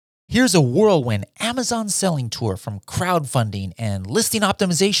Here's a whirlwind Amazon selling tour from crowdfunding and listing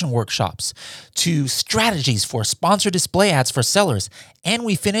optimization workshops to strategies for sponsored display ads for sellers. And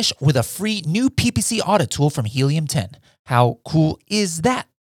we finish with a free new PPC audit tool from Helium 10. How cool is that?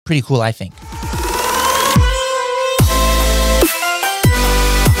 Pretty cool, I think.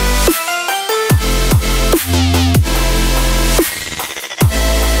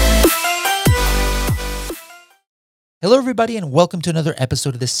 Hello, everybody, and welcome to another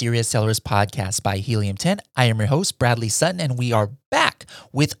episode of the Serious Sellers Podcast by Helium 10. I am your host, Bradley Sutton, and we are back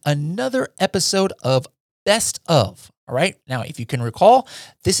with another episode of Best Of. All right. Now, if you can recall,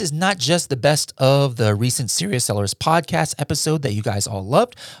 this is not just the best of the recent Serious Sellers Podcast episode that you guys all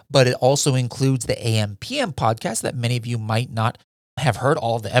loved, but it also includes the AM/PM podcast that many of you might not have heard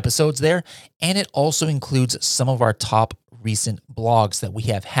all of the episodes there. And it also includes some of our top recent blogs that we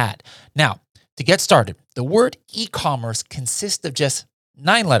have had. Now, to get started, the word e-commerce consists of just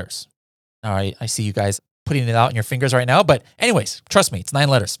 9 letters. All right, I see you guys putting it out in your fingers right now, but anyways, trust me, it's 9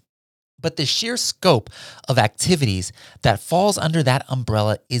 letters. But the sheer scope of activities that falls under that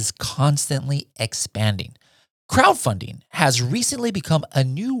umbrella is constantly expanding. Crowdfunding has recently become a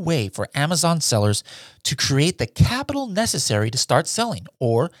new way for Amazon sellers to create the capital necessary to start selling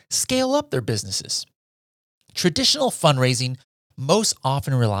or scale up their businesses. Traditional fundraising most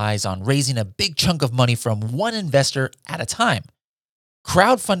often relies on raising a big chunk of money from one investor at a time.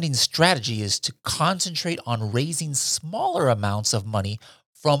 Crowdfunding's strategy is to concentrate on raising smaller amounts of money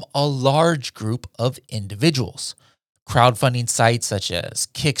from a large group of individuals. Crowdfunding sites such as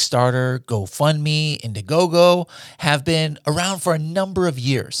Kickstarter, GoFundMe, Indiegogo have been around for a number of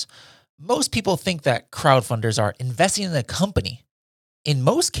years. Most people think that crowdfunders are investing in a company. In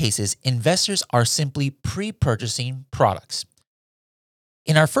most cases, investors are simply pre-purchasing products.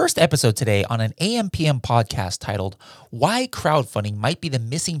 In our first episode today on an AM/PM podcast titled Why Crowdfunding Might Be the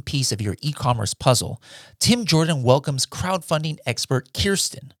Missing Piece of Your E-commerce Puzzle, Tim Jordan welcomes crowdfunding expert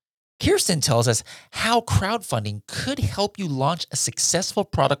Kirsten. Kirsten tells us how crowdfunding could help you launch a successful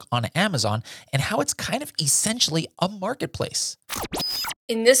product on Amazon and how it's kind of essentially a marketplace.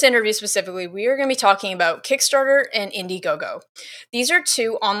 In this interview specifically, we are going to be talking about Kickstarter and Indiegogo. These are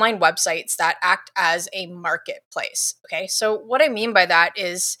 2 online websites that act as a marketplace. Okay, so what I mean by that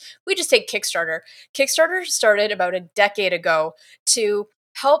is we just take Kickstarter. Kickstarter started about a decade ago to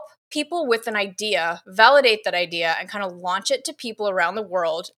help people with an idea validate that idea and kind of launch it to people around the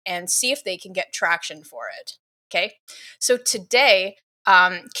world and see if they can get traction for it. Okay, so today,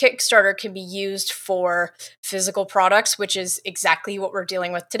 Kickstarter can be used for physical products, which is exactly what we're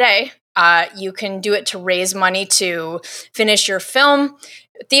dealing with today. You can do it to raise money to finish your film,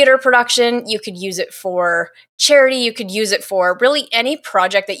 theater production. You could use it for charity. You could use it for really any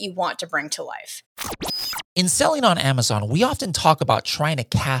project that you want to bring to life. In selling on Amazon, we often talk about trying to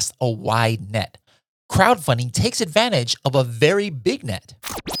cast a wide net. Crowdfunding takes advantage of a very big net.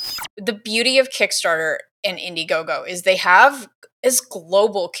 The beauty of Kickstarter and Indiegogo is they have this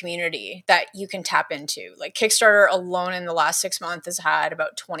global community that you can tap into. Like Kickstarter alone in the last 6 months has had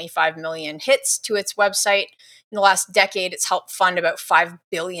about 25 million hits to its website. In the last decade, it's helped fund about $5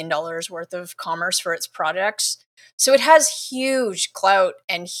 billion worth of commerce for its projects. So it has huge clout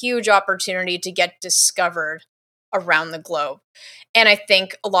and huge opportunity to get discovered around the globe. And I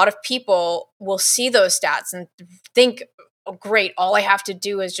think a lot of people will see those stats and think, oh, great, all I have to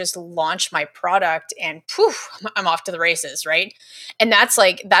do is just launch my product and poof, I'm off to the races, right? And that's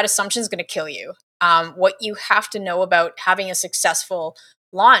like, that assumption is going to kill you. What you have to know about having a successful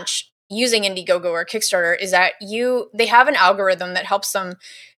launch using Indiegogo or Kickstarter is that they have an algorithm that helps them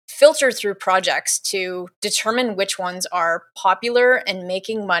filter through projects to determine which ones are popular and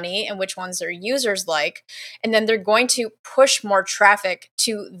making money and which ones their users like. And then they're going to push more traffic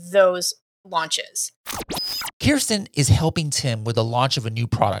to those launches. Kirsten is helping Tim with the launch of a new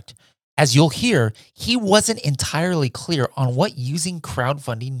product. As you'll hear, he wasn't entirely clear on what using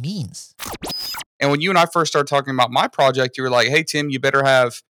crowdfunding means. And when you and I first started talking about my project, you were like, hey, Tim, you better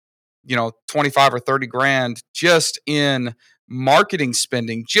have, 25 or 30 grand just in marketing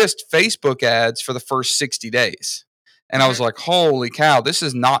spending, just Facebook ads for the first 60 days. And I was like, holy cow, this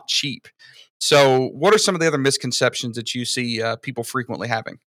is not cheap. So what are some of the other misconceptions that you see people frequently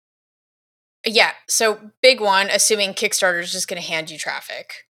having? Yeah. So big one, assuming Kickstarter is just going to hand you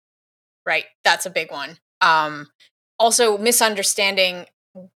traffic, right? That's a big one. Also misunderstanding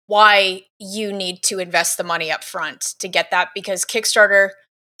why you need to invest the money up front to get that, because Kickstarter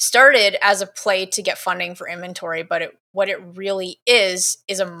started as a play to get funding for inventory, but what it really is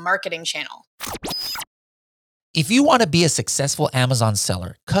a marketing channel. If you want to be a successful Amazon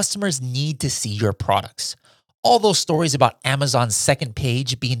seller, customers need to see your products. All those stories about Amazon's second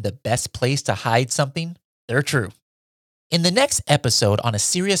page being the best place to hide something, they're true. In the next episode on a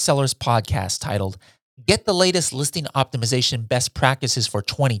Serious Sellers podcast titled Get the Latest Listing Optimization Best Practices for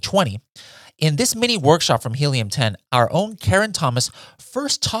 2020, in this mini workshop from Helium 10, our own Karen Thomas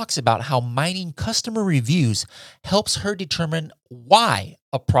first talks about how mining customer reviews helps her determine why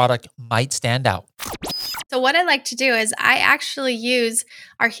a product might stand out. So what I like to do is I actually use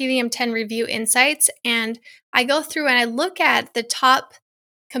our Helium 10 review insights, and I go through and I look at the top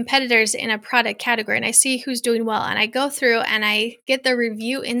competitors in a product category and I see who's doing well. And I go through and I get the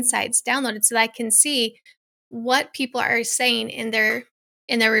review insights downloaded so that I can see what people are saying in their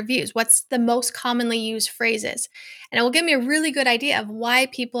reviews, what's the most commonly used phrases. And it will give me a really good idea of why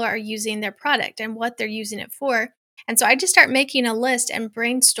people are using their product and what they're using it for. And so I just start making a list and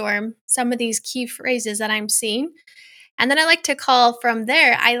brainstorm some of these key phrases that I'm seeing. And then I like to call from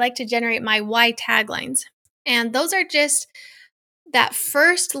there, I like to generate my why taglines. And those are just that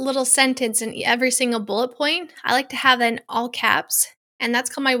first little sentence in every single bullet point. I like to have that in all caps. And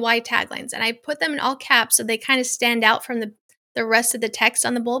that's called my why taglines. And I put them in all caps so they kind of stand out from the rest of the text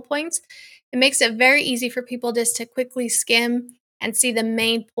on the bullet points. It makes it very easy for people just to quickly skim and see the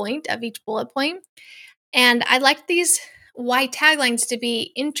main point of each bullet point. And I like these why taglines to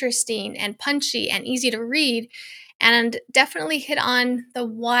be interesting and punchy and easy to read and definitely hit on the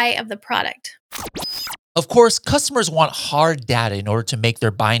why of the product. Of course, customers want hard data in order to make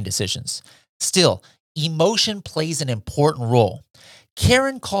their buying decisions. Still, emotion plays an important role.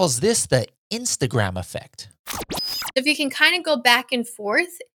 Karen calls this the Instagram effect. If you can kind of go back and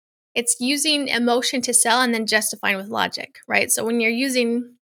forth, it's using emotion to sell and then justifying with logic, right? So when you're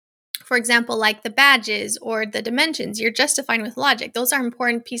using, for example, like the badges or the dimensions, you're justifying with logic. Those are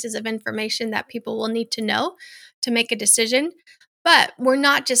important pieces of information that people will need to know to make a decision. But we're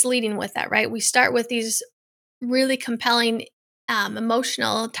not just leading with that, right? We start with these really compelling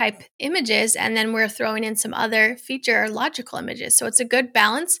emotional type images, and then we're throwing in some other feature or logical images. So it's a good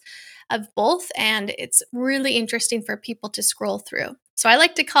balance of both, and it's really interesting for people to scroll through. So I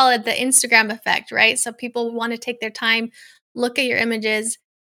like to call it the Instagram effect, right? So people want to take their time, look at your images,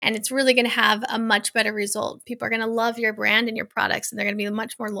 and it's really going to have a much better result. People are going to love your brand and your products, and they're going to be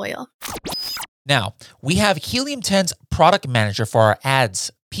much more loyal. Now, we have Helium 10's product manager for our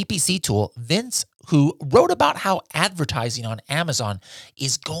ads PPC tool, Vince, who wrote about how advertising on Amazon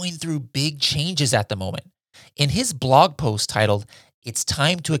is going through big changes at the moment. In his blog post titled, It's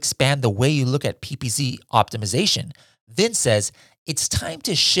Time to Expand the Way You Look at PPC Optimization, Vince says, it's time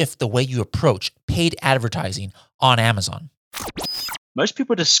to shift the way you approach paid advertising on Amazon. Most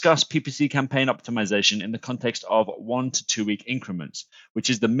people discuss PPC campaign optimization in the context of 1 to 2 week increments, which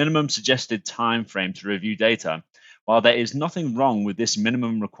is the minimum suggested time frame to review data. While there is nothing wrong with this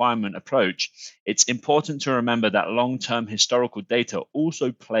minimum requirement approach, it's important to remember that long-term historical data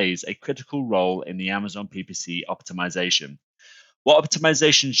also plays a critical role in the Amazon PPC optimization. What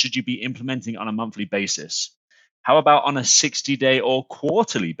optimization should you be implementing on a monthly basis? How about on a 60-day or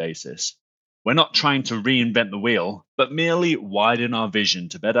quarterly basis? We're not trying to reinvent the wheel, but merely widen our vision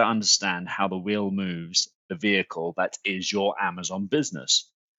to better understand how the wheel moves the vehicle that is your Amazon business.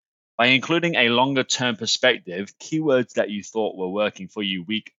 By including a longer-term perspective, keywords that you thought were working for you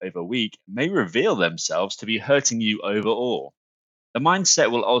week over week may reveal themselves to be hurting you overall. The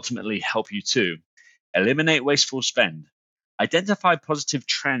mindset will ultimately help you too. Eliminate wasteful spend. Identify positive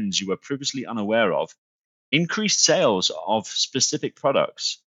trends you were previously unaware of. Increase sales of specific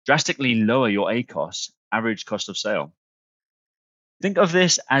products. Drastically lower your ACOS, average cost of sale. Think of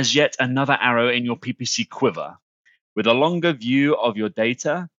this as yet another arrow in your PPC quiver. With a longer view of your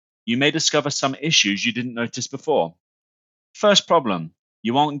data, you may discover some issues you didn't notice before. First problem,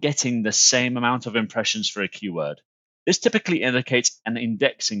 you aren't getting the same amount of impressions for a keyword. This typically indicates an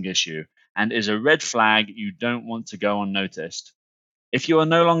indexing issue and is a red flag you don't want to go unnoticed. If you are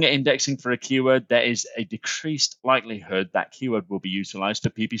no longer indexing for a keyword, there is a decreased likelihood that keyword will be utilized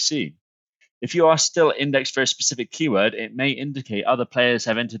for PPC. If you are still indexed for a specific keyword, it may indicate other players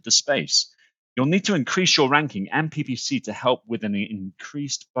have entered the space. You'll need to increase your ranking and PPC to help with an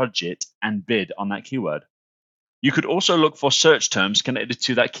increased budget and bid on that keyword. You could also look for search terms connected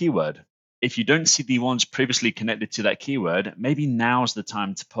to that keyword. If you don't see the ones previously connected to that keyword, maybe now's the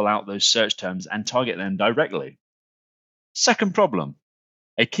time to pull out those search terms and target them directly. Second problem.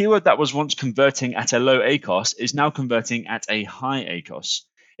 A keyword that was once converting at a low ACOS is now converting at a high ACOS.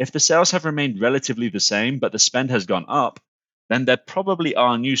 If the sales have remained relatively the same, but the spend has gone up, then there probably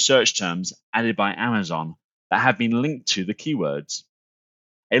are new search terms added by Amazon that have been linked to the keywords.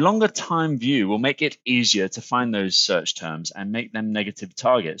 A longer time view will make it easier to find those search terms and make them negative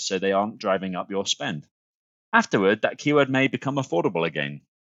targets so they aren't driving up your spend. Afterward, that keyword may become affordable again.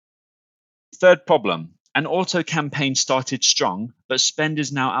 Third problem, an auto campaign started strong, but spend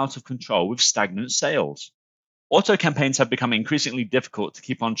is now out of control with stagnant sales. Auto campaigns have become increasingly difficult to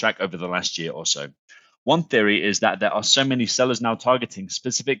keep on track over the last year or so. One theory is that there are so many sellers now targeting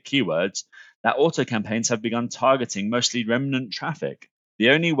specific keywords that auto campaigns have begun targeting mostly remnant traffic.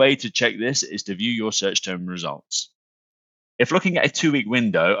 The only way to check this is to view your search term results. If looking at a 2-week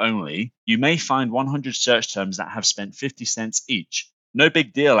window only, you may find 100 search terms that have spent 50 cents each. No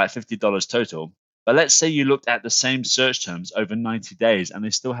big deal at $50 total. But let's say you looked at the same search terms over 90 days and they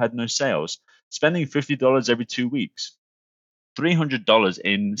still had no sales, spending $50 every 2 weeks. $300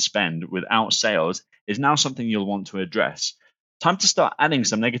 in spend without sales is now something you'll want to address. Time to start adding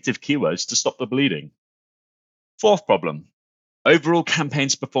some negative keywords to stop the bleeding. Fourth problem, overall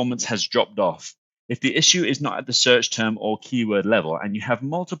campaign's performance has dropped off. If the issue is not at the search term or keyword level and you have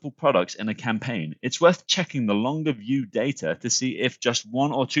multiple products in a campaign, it's worth checking the longer view data to see if just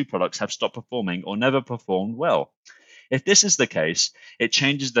 1 or 2 products have stopped performing or never performed well. If this is the case, it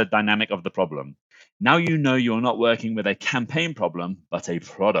changes the dynamic of the problem. Now you know you're not working with a campaign problem, but a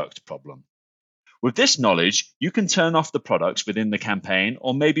product problem. With this knowledge, you can turn off the products within the campaign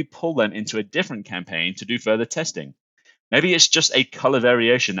or maybe pull them into a different campaign to do further testing. Maybe it's just a color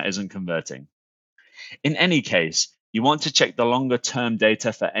variation that isn't converting. In any case, you want to check the longer term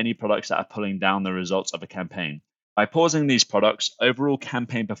data for any products that are pulling down the results of a campaign. By pausing these products, overall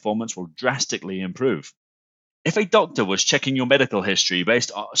campaign performance will drastically improve. If a doctor was checking your medical history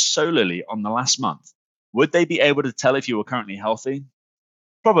based solely on the last month, would they be able to tell if you were currently healthy?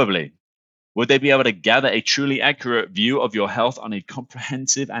 Probably. Would they be able to gather a truly accurate view of your health on a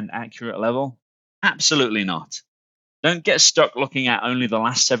comprehensive and accurate level? Absolutely not. Don't get stuck looking at only the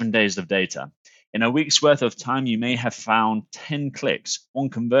last 7 days of data. In a week's worth of time, you may have found 10 clicks, 1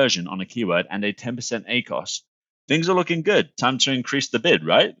 conversion on a keyword, and a 10% ACOS. Things are looking good. Time to increase the bid,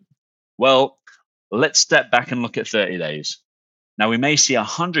 right? Well, let's step back and look at 30 days. Now, we may see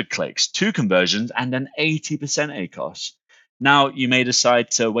 100 clicks, 2 conversions, and an 80% ACOS. Now, you may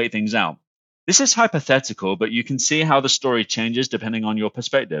decide to wait things out. This is hypothetical, but you can see how the story changes depending on your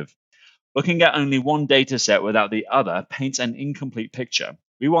perspective. Looking at only one data set without the other paints an incomplete picture.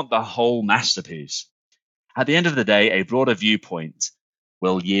 We want the whole masterpiece. At the end of the day, a broader viewpoint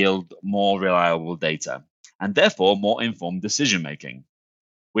will yield more reliable data and therefore more informed decision making.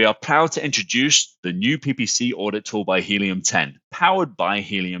 We are proud to introduce the new PPC audit tool by Helium 10, powered by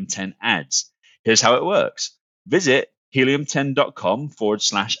Helium 10 ads. Here's how it works. Visit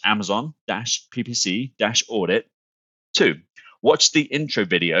helium10.com/Amazon-PPC-audit. 2. Watch the intro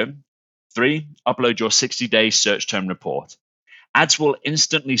video. 3. Upload your 60-day search term report. Ads will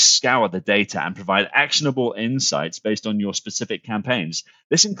instantly scour the data and provide actionable insights based on your specific campaigns.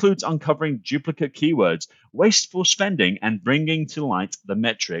 This includes uncovering duplicate keywords, wasteful spending, and bringing to light the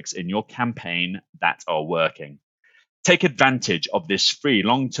metrics in your campaign that are working. Take advantage of this free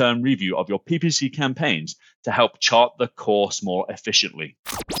long-term review of your PPC campaigns to help chart the course more efficiently.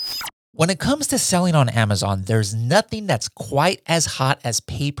 When it comes to selling on Amazon, there's nothing that's quite as hot as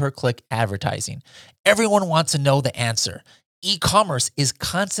pay-per-click advertising. Everyone wants to know the answer. E-commerce is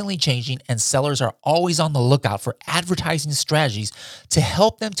constantly changing and sellers are always on the lookout for advertising strategies to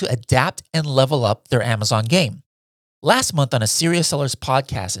help them to adapt and level up their Amazon game. Last month on a Serious Sellers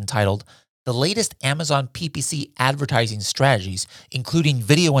podcast entitled The Latest Amazon PPC Advertising Strategies, including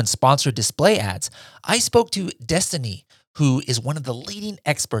video and sponsored display ads, I spoke to Destiny, who is one of the leading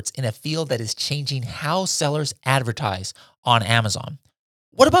experts in a field that is changing how sellers advertise on Amazon.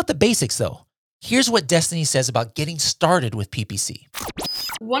 What about the basics though? Here's what Destiny says about getting started with PPC.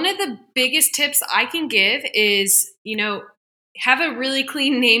 One of the biggest tips I can give is, have a really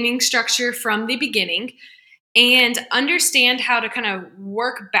clean naming structure from the beginning and understand how to kind of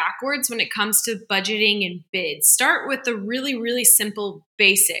work backwards when it comes to budgeting and bids. Start with the really, really simple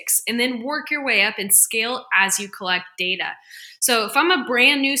basics and then work your way up and scale as you collect data. So if I'm a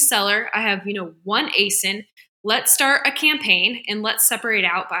brand new seller, I have, 1 ASIN. Let's start a campaign and let's separate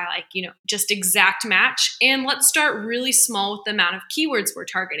out by just exact match. And let's start really small with the amount of keywords we're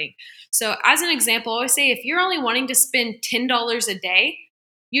targeting. So as an example, I always say if you're only wanting to spend $10 a day,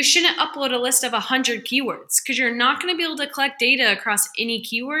 you shouldn't upload a list of 100 keywords because you're not going to be able to collect data across any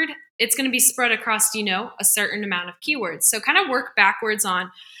keyword. It's going to be spread across, a certain amount of keywords. So kind of work backwards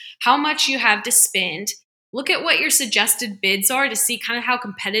on how much you have to spend. Look at what your suggested bids are to see kind of how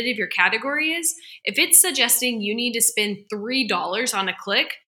competitive your category is. If it's suggesting you need to spend $3 on a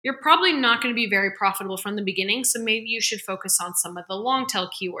click, you're probably not going to be very profitable from the beginning. So maybe you should focus on some of the long tail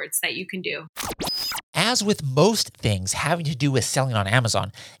keywords that you can do. As with most things having to do with selling on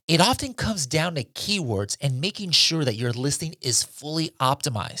Amazon, it often comes down to keywords and making sure that your listing is fully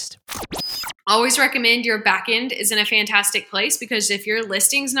optimized. Always recommend your backend is in a fantastic place, because if your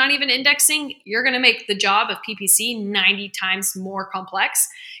listing's not even indexing, you're going to make the job of PPC 90 times more complex,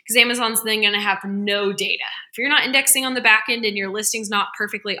 because Amazon's then going to have no data. If you're not indexing on the backend and your listing's not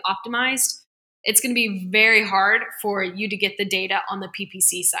perfectly optimized, it's going to be very hard for you to get the data on the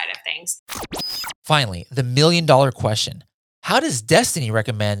PPC side of things. Finally, the million-dollar question. How does Destiny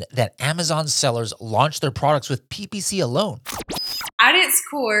recommend that Amazon sellers launch their products with PPC alone? At its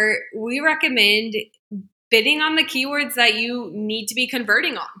core, we recommend bidding on the keywords that you need to be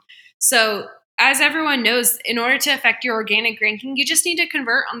converting on. So, as everyone knows, in order to affect your organic ranking, you just need to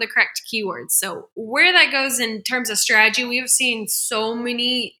convert on the correct keywords. So, where that goes in terms of strategy, we've seen so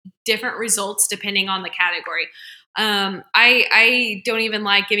many different results depending on the category. I don't even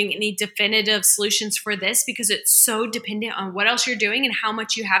like giving any definitive solutions for this, because it's so dependent on what else you're doing and how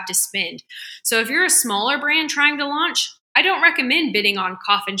much you have to spend. So if you're a smaller brand trying to launch, I don't recommend bidding on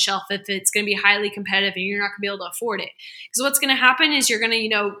Coffin Shelf if it's going to be highly competitive and you're not going to be able to afford it. Because what's going to happen is you're going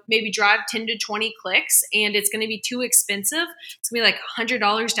to, maybe drive 10 to 20 clicks, and it's going to be too expensive. It's going to be like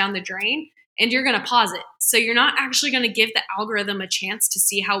 $100 down the drain, and you're going to pause it. So you're not actually going to give the algorithm a chance to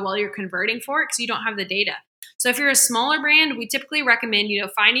see how well you're converting for it, because you don't have the data. So if you're a smaller brand, we typically recommend,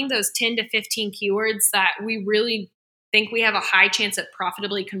 finding those 10 to 15 keywords that we really think we have a high chance at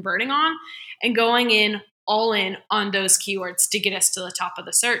profitably converting on, and going in all in on those keywords to get us to the top of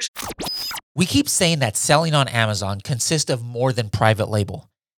the search. We keep saying that selling on Amazon consists of more than private label.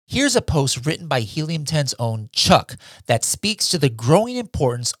 Here's a post written by Helium 10's own Chuck that speaks to the growing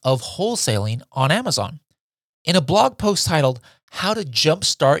importance of wholesaling on Amazon. In a blog post titled, "How to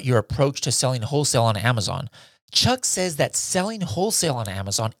Jumpstart Your Approach to Selling Wholesale on Amazon," Chuck says that selling wholesale on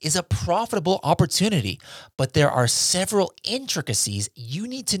Amazon is a profitable opportunity, but there are several intricacies you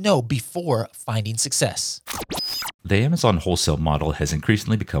need to know before finding success. The Amazon wholesale model has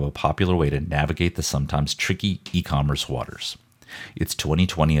increasingly become a popular way to navigate the sometimes tricky e-commerce waters. It's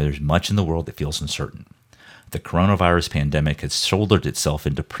 2020 and there's much in the world that feels uncertain. The coronavirus pandemic has shouldered itself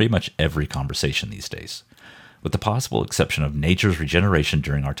into pretty much every conversation these days. With the possible exception of nature's regeneration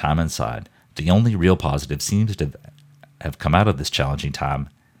during our time inside, the only real positive seems to have come out of this challenging time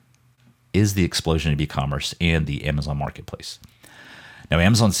is the explosion of e-commerce and the Amazon marketplace. Now,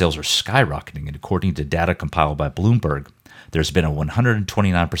 Amazon sales are skyrocketing, and according to data compiled by Bloomberg, there's been a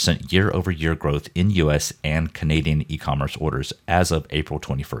 129% year-over-year growth in U.S. and Canadian e-commerce orders as of April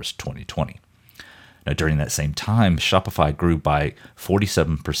 21st, 2020. Now, during that same time, Shopify grew by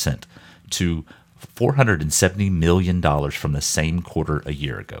 47% to $470 million from the same quarter a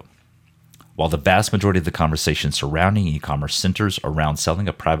year ago. While the vast majority of the conversation surrounding e-commerce centers around selling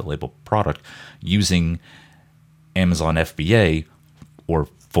a private label product using Amazon FBA or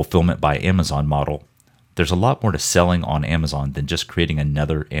Fulfillment by Amazon model, there's a lot more to selling on Amazon than just creating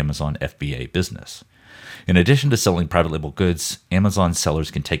another Amazon FBA business. In addition to selling private label goods, Amazon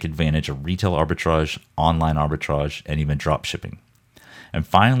sellers can take advantage of retail arbitrage, online arbitrage, and even drop shipping. And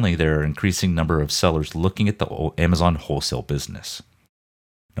finally, there are an increasing number of sellers looking at the Amazon wholesale business.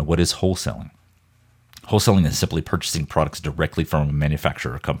 Now, what is wholesaling? Wholesaling is simply purchasing products directly from a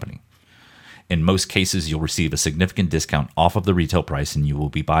manufacturer or company. In most cases, you'll receive a significant discount off of the retail price, and you will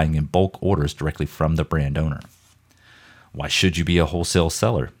be buying in bulk orders directly from the brand owner. Why should you be a wholesale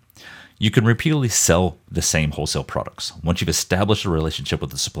seller? You can repeatedly sell the same wholesale products. Once you've established a relationship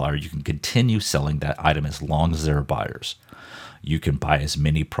with the supplier, you can continue selling that item as long as there are buyers. You can buy as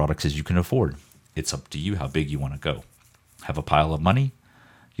many products as you can afford. It's up to you how big you want to go. Have a pile of money?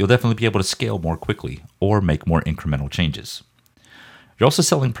 You'll definitely be able to scale more quickly or make more incremental changes. You're also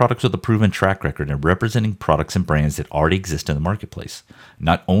selling products with a proven track record and representing products and brands that already exist in the marketplace.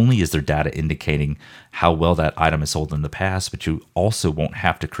 Not only is there data indicating how well that item is sold in the past, but you also won't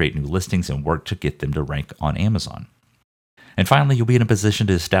have to create new listings and work to get them to rank on Amazon. And finally, you'll be in a position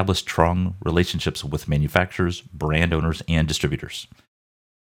to establish strong relationships with manufacturers, brand owners, and distributors.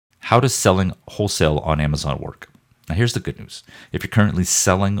 How does selling wholesale on Amazon work? Now, here's the good news. If you're currently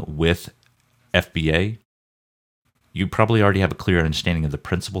selling with FBA, you probably already have a clear understanding of the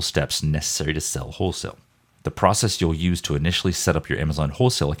principal steps necessary to sell wholesale. The process you'll use to initially set up your Amazon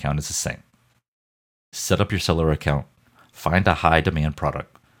wholesale account is the same. Set up your seller account, find a high demand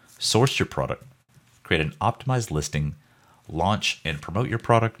product, source your product, create an optimized listing, launch and promote your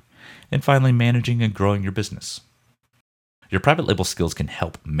product, and finally managing and growing your business. Your private label skills can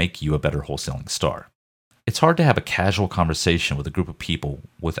help make you a better wholesaling star. It's hard to have a casual conversation with a group of people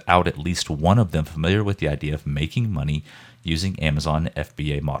without at least one of them familiar with the idea of making money using Amazon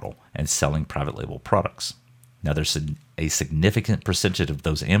FBA model and selling private label products. Now, there's a significant percentage of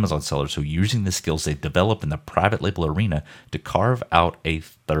those Amazon sellers who are using the skills they develop in the private label arena to carve out a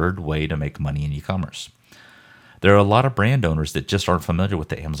third way to make money in e-commerce. There are a lot of brand owners that just aren't familiar with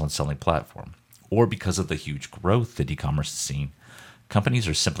the Amazon selling platform, or because of the huge growth that e-commerce has seen, companies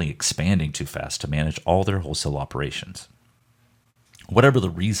are simply expanding too fast to manage all their wholesale operations. Whatever the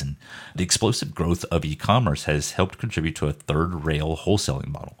reason, the explosive growth of e-commerce has helped contribute to a third rail wholesaling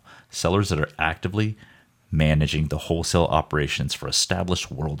model, sellers that are actively managing the wholesale operations for established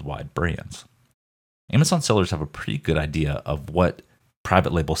worldwide brands. Amazon sellers have a pretty good idea of what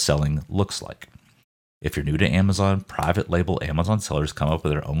private label selling looks like. If you're new to Amazon, private label Amazon sellers come up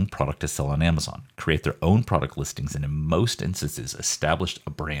with their own product to sell on Amazon, create their own product listings, and in most instances, establish a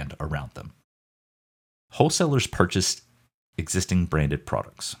brand around them. Wholesalers purchase existing branded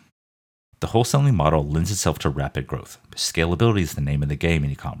products. The wholesaling model lends itself to rapid growth. Scalability is the name of the game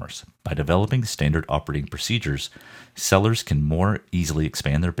in e-commerce. By developing standard operating procedures, sellers can more easily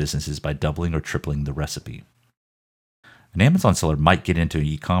expand their businesses by doubling or tripling the recipe. An Amazon seller might get into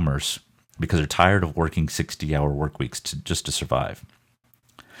e-commerce because they're tired of working 60-hour work weeks just to survive.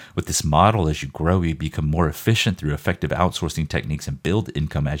 With this model, as you grow, you become more efficient through effective outsourcing techniques and build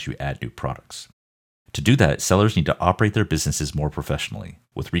income as you add new products. To do that, sellers need to operate their businesses more professionally.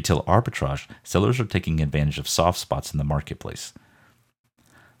 With retail arbitrage, sellers are taking advantage of soft spots in the marketplace.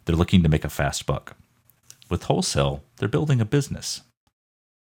 They're looking to make a fast buck. With wholesale, they're building a business.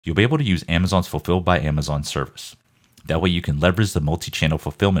 You'll be able to use Amazon's Fulfilled by Amazon service. That way you can leverage the multi-channel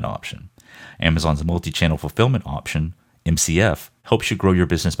fulfillment option. Amazon's multi-channel fulfillment option, MCF, helps you grow your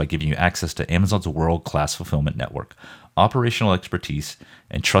business by giving you access to Amazon's world-class fulfillment network, operational expertise,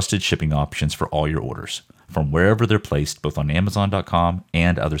 and trusted shipping options for all your orders, from wherever they're placed, both on Amazon.com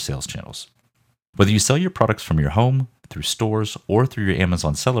and other sales channels. Whether you sell your products from your home, through stores, or through your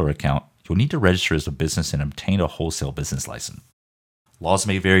Amazon seller account, you'll need to register as a business and obtain a wholesale business license. Laws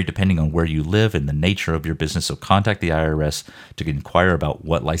may vary depending on where you live and the nature of your business, so contact the IRS to inquire about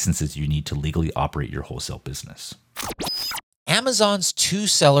what licenses you need to legally operate your wholesale business. Amazon's two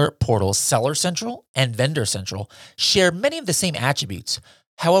seller portals, Seller Central and Vendor Central, share many of the same attributes.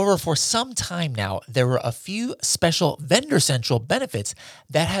 However, for some time now, there were a few special Vendor Central benefits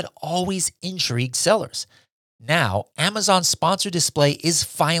that had always intrigued sellers. Now, Amazon Sponsored Display is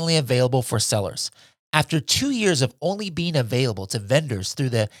finally available for sellers. After 2 years of only being available to vendors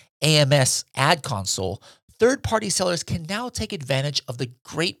through the AMS ad console, third-party sellers can now take advantage of the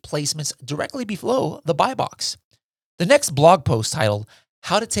great placements directly below the buy box. The next blog post, titled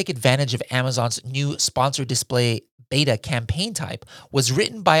How to Take Advantage of Amazon's New Sponsored Display Beta Campaign Type, was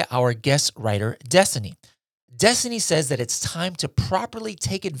written by our guest writer, Destiny. Destiny says that it's time to properly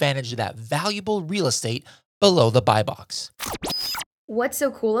take advantage of that valuable real estate below the buy box. What's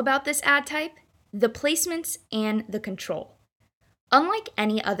so cool about this ad type? The placements and the control. Unlike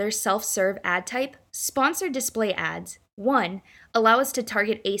any other self-serve ad type, sponsored display ads, 1, allow us to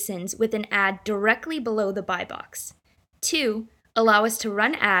target ASINs with an ad directly below the buy box. 2, allow us to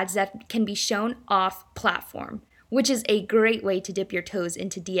run ads that can be shown off platform, which is a great way to dip your toes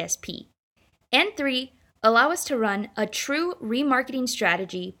into DSP. And 3, allow us to run a true remarketing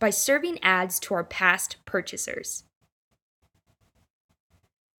strategy by serving ads to our past purchasers.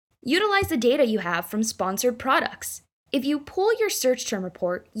 Utilize the data you have from sponsored products. If you pull your search term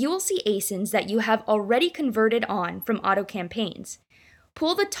report, you will see ASINs that you have already converted on from auto campaigns.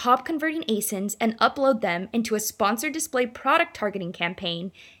 Pull the top converting ASINs and upload them into a sponsored display product targeting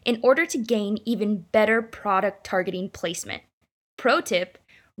campaign in order to gain even better product targeting placement. Pro tip,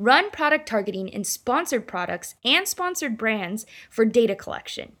 run product targeting in sponsored products and sponsored brands for data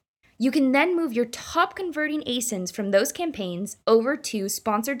collection. You can then move your top converting ASINs from those campaigns over to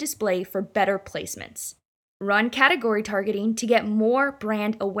sponsored display for better placements. Run category targeting to get more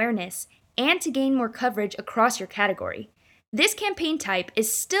brand awareness and to gain more coverage across your category. This campaign type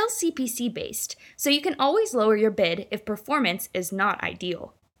is still CPC based, so you can always lower your bid if performance is not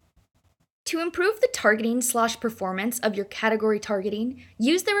ideal. To improve the targeting/performance of your category targeting,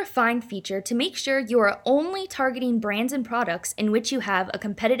 use the Refine feature to make sure you are only targeting brands and products in which you have a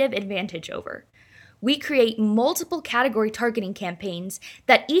competitive advantage over. We create multiple category targeting campaigns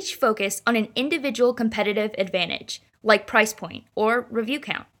that each focus on an individual competitive advantage, like price point or review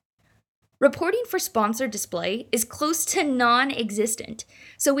count. Reporting for sponsored display is close to non-existent,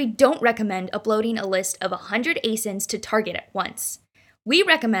 so we don't recommend uploading a list of 100 ASINs to target at once. We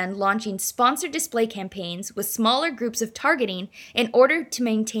recommend launching sponsored display campaigns with smaller groups of targeting in order to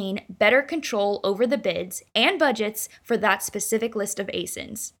maintain better control over the bids and budgets for that specific list of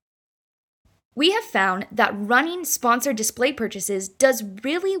ASINs. We have found that running sponsored display purchases does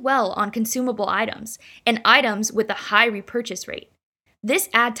really well on consumable items and items with a high repurchase rate. This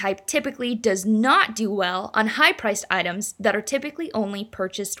ad type typically does not do well on high-priced items that are typically only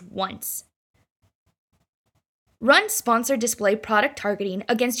purchased once. Run sponsored display product targeting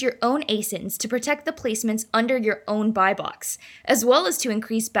against your own ASINs to protect the placements under your own buy box, as well as to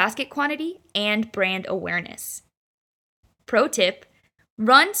increase basket quantity and brand awareness. Pro tip: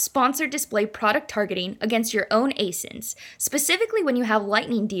 run sponsored display product targeting against your own ASINs, specifically when you have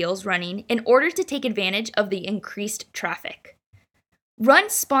lightning deals running in order to take advantage of the increased traffic. Run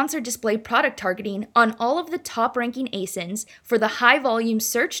sponsored display product targeting on all of the top-ranking ASINs for the high-volume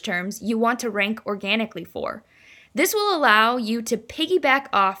search terms you want to rank organically for. This will allow you to piggyback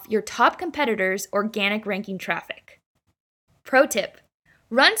off your top competitors' organic ranking traffic. Pro tip: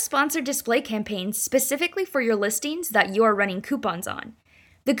 run sponsored display campaigns specifically for your listings that you are running coupons on.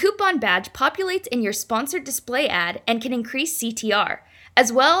 The coupon badge populates in your sponsored display ad and can increase CTR,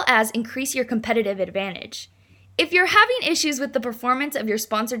 as well as increase your competitive advantage. If you're having issues with the performance of your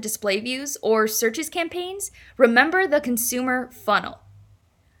sponsored display views or searches campaigns, remember the consumer funnel.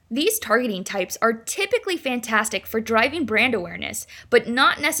 These targeting types are typically fantastic for driving brand awareness, but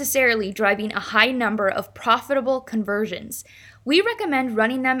not necessarily driving a high number of profitable conversions. We recommend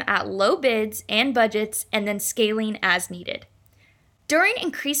running them at low bids and budgets and then scaling as needed. During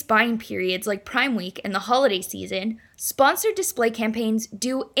increased buying periods like Prime Week and the holiday season, sponsored display campaigns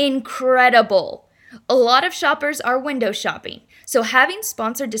do incredible. A lot of shoppers are window shopping, so having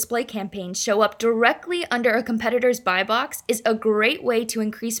sponsored display campaigns show up directly under a competitor's buy box is a great way to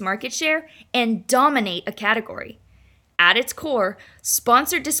increase market share and dominate a category. At its core,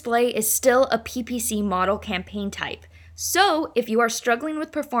 sponsored display is still a PPC model campaign type. So if you are struggling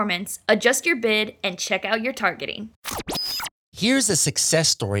with performance, adjust your bid and check out your targeting. Here's a success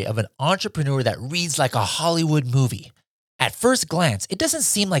story of an entrepreneur that reads like a Hollywood movie. At first glance, it doesn't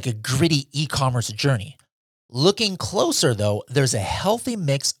seem like a gritty e-commerce journey. Looking closer, though, there's a healthy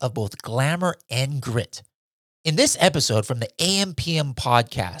mix of both glamour and grit. In this episode from the AM/PM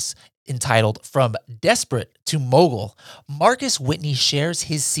podcast entitled From Desperate to Mogul, Marcus Whitney shares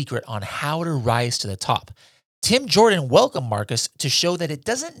his secret on how to rise to the top. Tim Jordan welcomed Marcus to show that it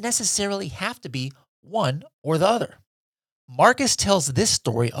doesn't necessarily have to be one or the other. Marcus tells this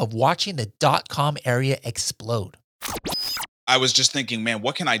story of watching the .com area explode. I was just thinking, man,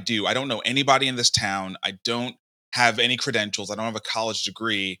 what can I do? I don't know anybody in this town. I don't have any credentials. I don't have a college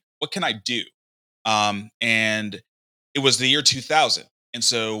degree. What can I do? And it was the year 2000. And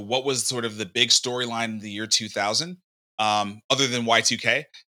so what was sort of the big storyline in the year 2000? Other than Y2K,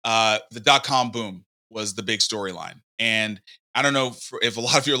 the .com boom was the big storyline. And I don't know if a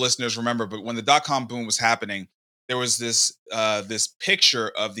lot of your listeners remember, but when the .com boom was happening, there was this picture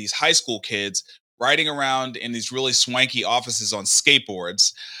of these high school kids riding around in these really swanky offices on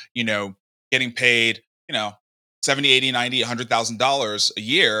skateboards, getting paid, $70, $80, $90, $100,000 a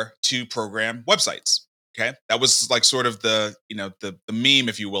year to program websites. Okay. That was like sort of the meme,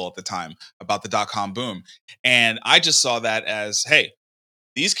 if you will, at the time about the .com boom. And I just saw that as, hey,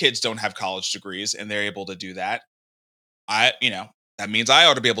 these kids don't have college degrees and they're able to do that. That means I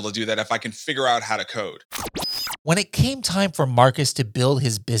ought to be able to do that if I can figure out how to code. When it came time for Marcus to build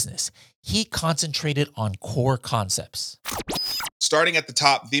his business, he concentrated on core concepts. Starting at the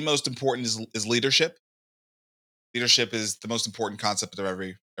top, the most important is leadership. Leadership is the most important concept of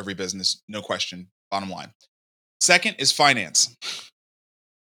every business, no question, bottom line. Second is finance.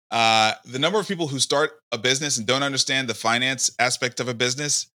 The number of people who start a business and don't understand the finance aspect of a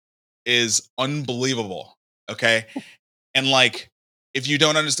business is unbelievable, okay? And if you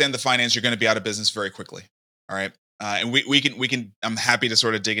don't understand the finance, you're going to be out of business very quickly. All right. And we can, I'm happy to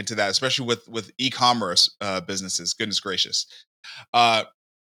sort of dig into that, especially with e-commerce businesses. Goodness gracious.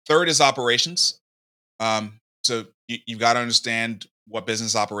 Third is operations. So you've got to understand what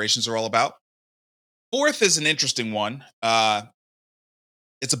business operations are all about. Fourth is an interesting one.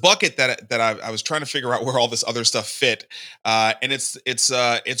 It's a bucket that I was trying to figure out where all this other stuff fit. And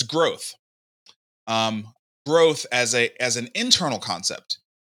it's growth. Growth as an internal concept.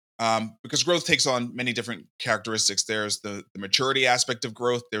 Because growth takes on many different characteristics. There's the maturity aspect of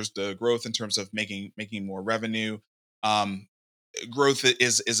growth. There's the growth in terms of making more revenue. Growth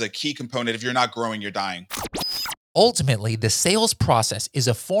is a key component. If you're not growing, you're dying. Ultimately, the sales process is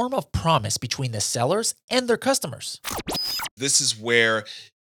a form of promise between the sellers and their customers. This is where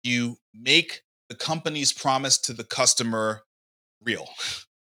you make the company's promise to the customer real,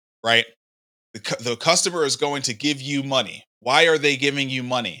 right? The customer is going to give you money. Why are they giving you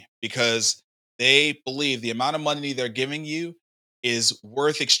money? Because they believe the amount of money they're giving you is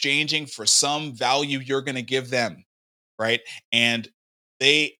worth exchanging for some value you're going to give them, right? And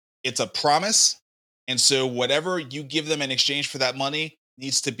it's a promise. And so whatever you give them in exchange for that money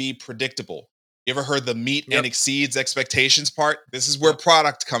needs to be predictable. You ever heard the meet and exceeds expectations part? This is where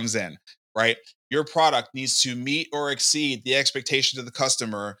product comes in, right? Your product needs to meet or exceed the expectations of the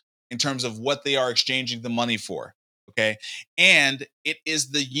customer in terms of what they are exchanging the money for. Okay. And it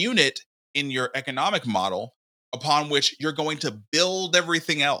is the unit in your economic model upon which you're going to build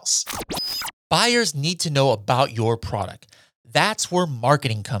everything else. Buyers need to know about your product. That's where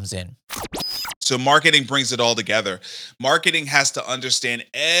marketing comes in. So marketing brings it all together. Marketing has to understand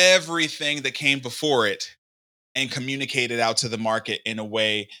everything that came before it and communicate it out to the market in a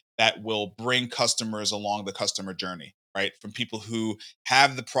way that will bring customers along the customer journey, right? From people who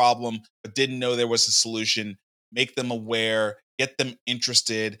have the problem but didn't know there was a solution, make them aware, get them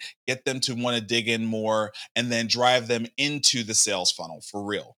interested, get them to want to dig in more, and then drive them into the sales funnel for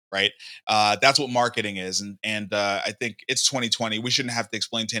real, right? That's what marketing is. And I think it's 2020. We shouldn't have to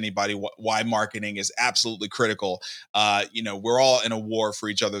explain to anybody why marketing is absolutely critical. We're all in a war for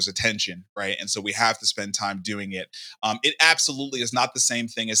each other's attention, right? And so we have to spend time doing it. It absolutely is not the same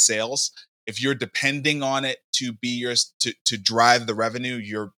thing as sales. If you're depending on it to be yours to drive the revenue,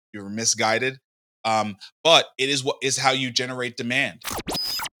 you're misguided. But it is how you generate demand.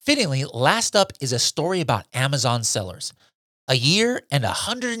 Fittingly, last up is a story about Amazon sellers. A year and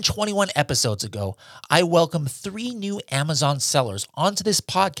 121 episodes ago, I welcomed 3 new Amazon sellers onto this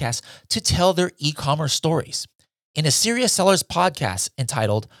podcast to tell their e-commerce stories. In a Serious Sellers podcast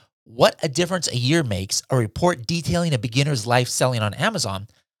entitled, What a Difference a Year Makes, a report detailing a beginner's life selling on Amazon,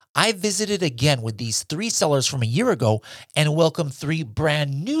 I visited again with these 3 sellers from a year ago and welcomed 3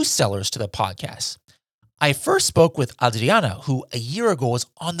 brand new sellers to the podcast. I first spoke with Adriana, who a year ago was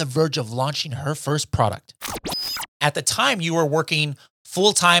on the verge of launching her first product. At the time, you were working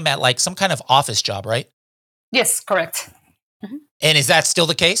full-time at like some kind of office job, right? Yes, correct. And is that still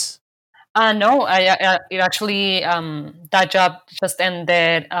the case? No, it actually that job just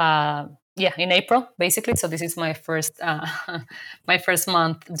ended. In April, basically. So this is my first my first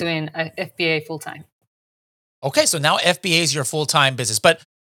month doing FBA full time. Okay, so now FBA is your full-time business, but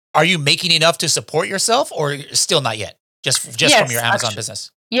are you making enough to support yourself, or still not yet? Just Yes, from your Amazon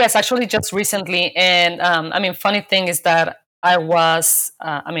business. Yes, actually, just recently. And funny thing is that I was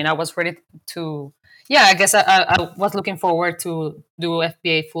ready to. Yeah, I guess I was looking forward to do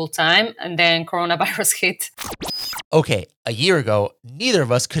FBA full time, and then coronavirus hit. Okay, a year ago, neither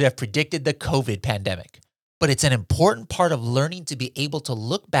of us could have predicted the COVID pandemic, but it's an important part of learning to be able to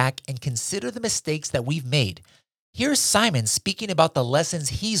look back and consider the mistakes that we've made. Here's Simon speaking about the lessons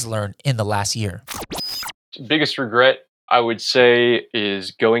he's learned in the last year. Biggest regret, I would say,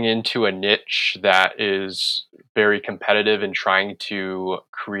 is going into a niche that is very competitive and trying to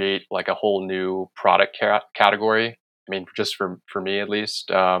create like a whole new product category. I mean, just for me at least,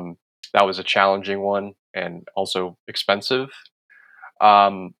 that was a challenging one and also expensive.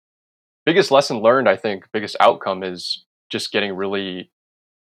 Biggest lesson learned, I think, biggest outcome is just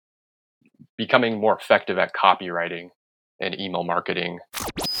becoming more effective at copywriting and email marketing.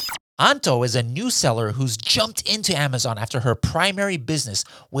 Anto is a new seller who's jumped into Amazon after her primary business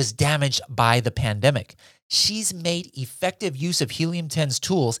was damaged by the pandemic. She's made effective use of Helium 10's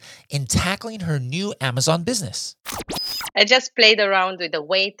tools in tackling her new Amazon business. I just played around with the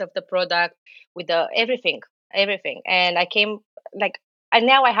weight of the product, with the everything. And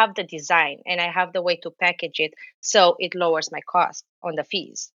now I have the design and I have the way to package it so it lowers my cost on the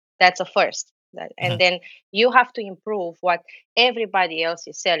fees. That's a first. And then you have to improve what everybody else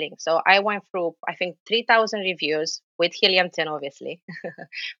is selling. So I went through, I think, 3,000 reviews with Helium 10, obviously,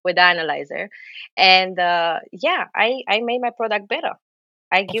 with the analyzer. And I made my product better.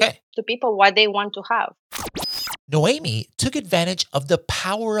 I give to people what they want to have. Noemi took advantage of the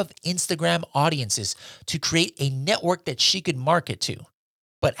power of Instagram audiences to create a network that she could market to.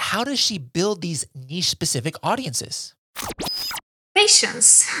 But how does she build these niche-specific audiences?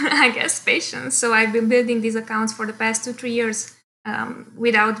 Patience, I guess, patience. So I've been building these accounts for the past 2-3 years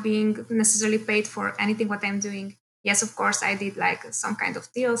without being necessarily paid for anything what I'm doing. Yes, of course, I did like some kind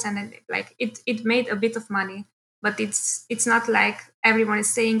of deals and then like it made a bit of money, but it's not like everyone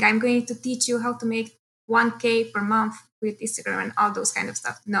is saying, I'm going to teach you how to make 1K per month with Instagram and all those kind of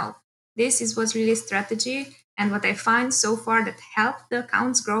stuff. No, this was really strategy. And what I find so far that helped the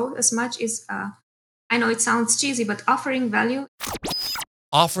accounts grow as much is, I know it sounds cheesy, but offering value.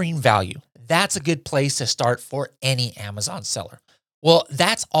 Offering value. That's a good place to start for any Amazon seller. Well,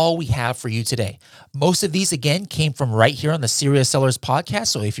 that's all we have for you today. Most of these, again, came from right here on the Serious Sellers podcast.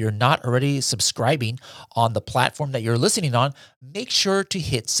 So if you're not already subscribing on the platform that you're listening on, make sure to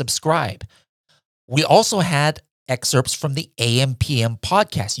hit subscribe. We also had excerpts from the AM/PM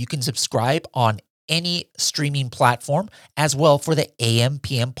podcast. You can subscribe on any streaming platform as well for the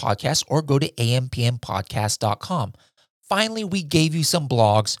AM/PM podcast, or go to ampmpodcast.com. Finally, we gave you some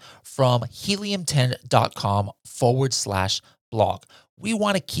blogs from helium10.com/blog. We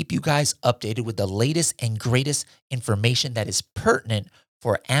want to keep you guys updated with the latest and greatest information that is pertinent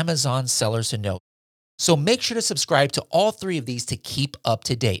for Amazon sellers to know. So make sure to subscribe to all three of these to keep up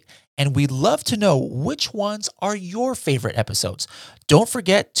to date. And we'd love to know which ones are your favorite episodes. Don't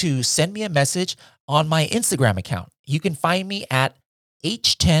forget to send me a message on my Instagram account. You can find me at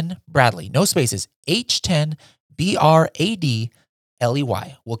H10Bradley, no spaces, H10BRADLEY.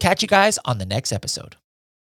 We'll catch you guys on the next episode.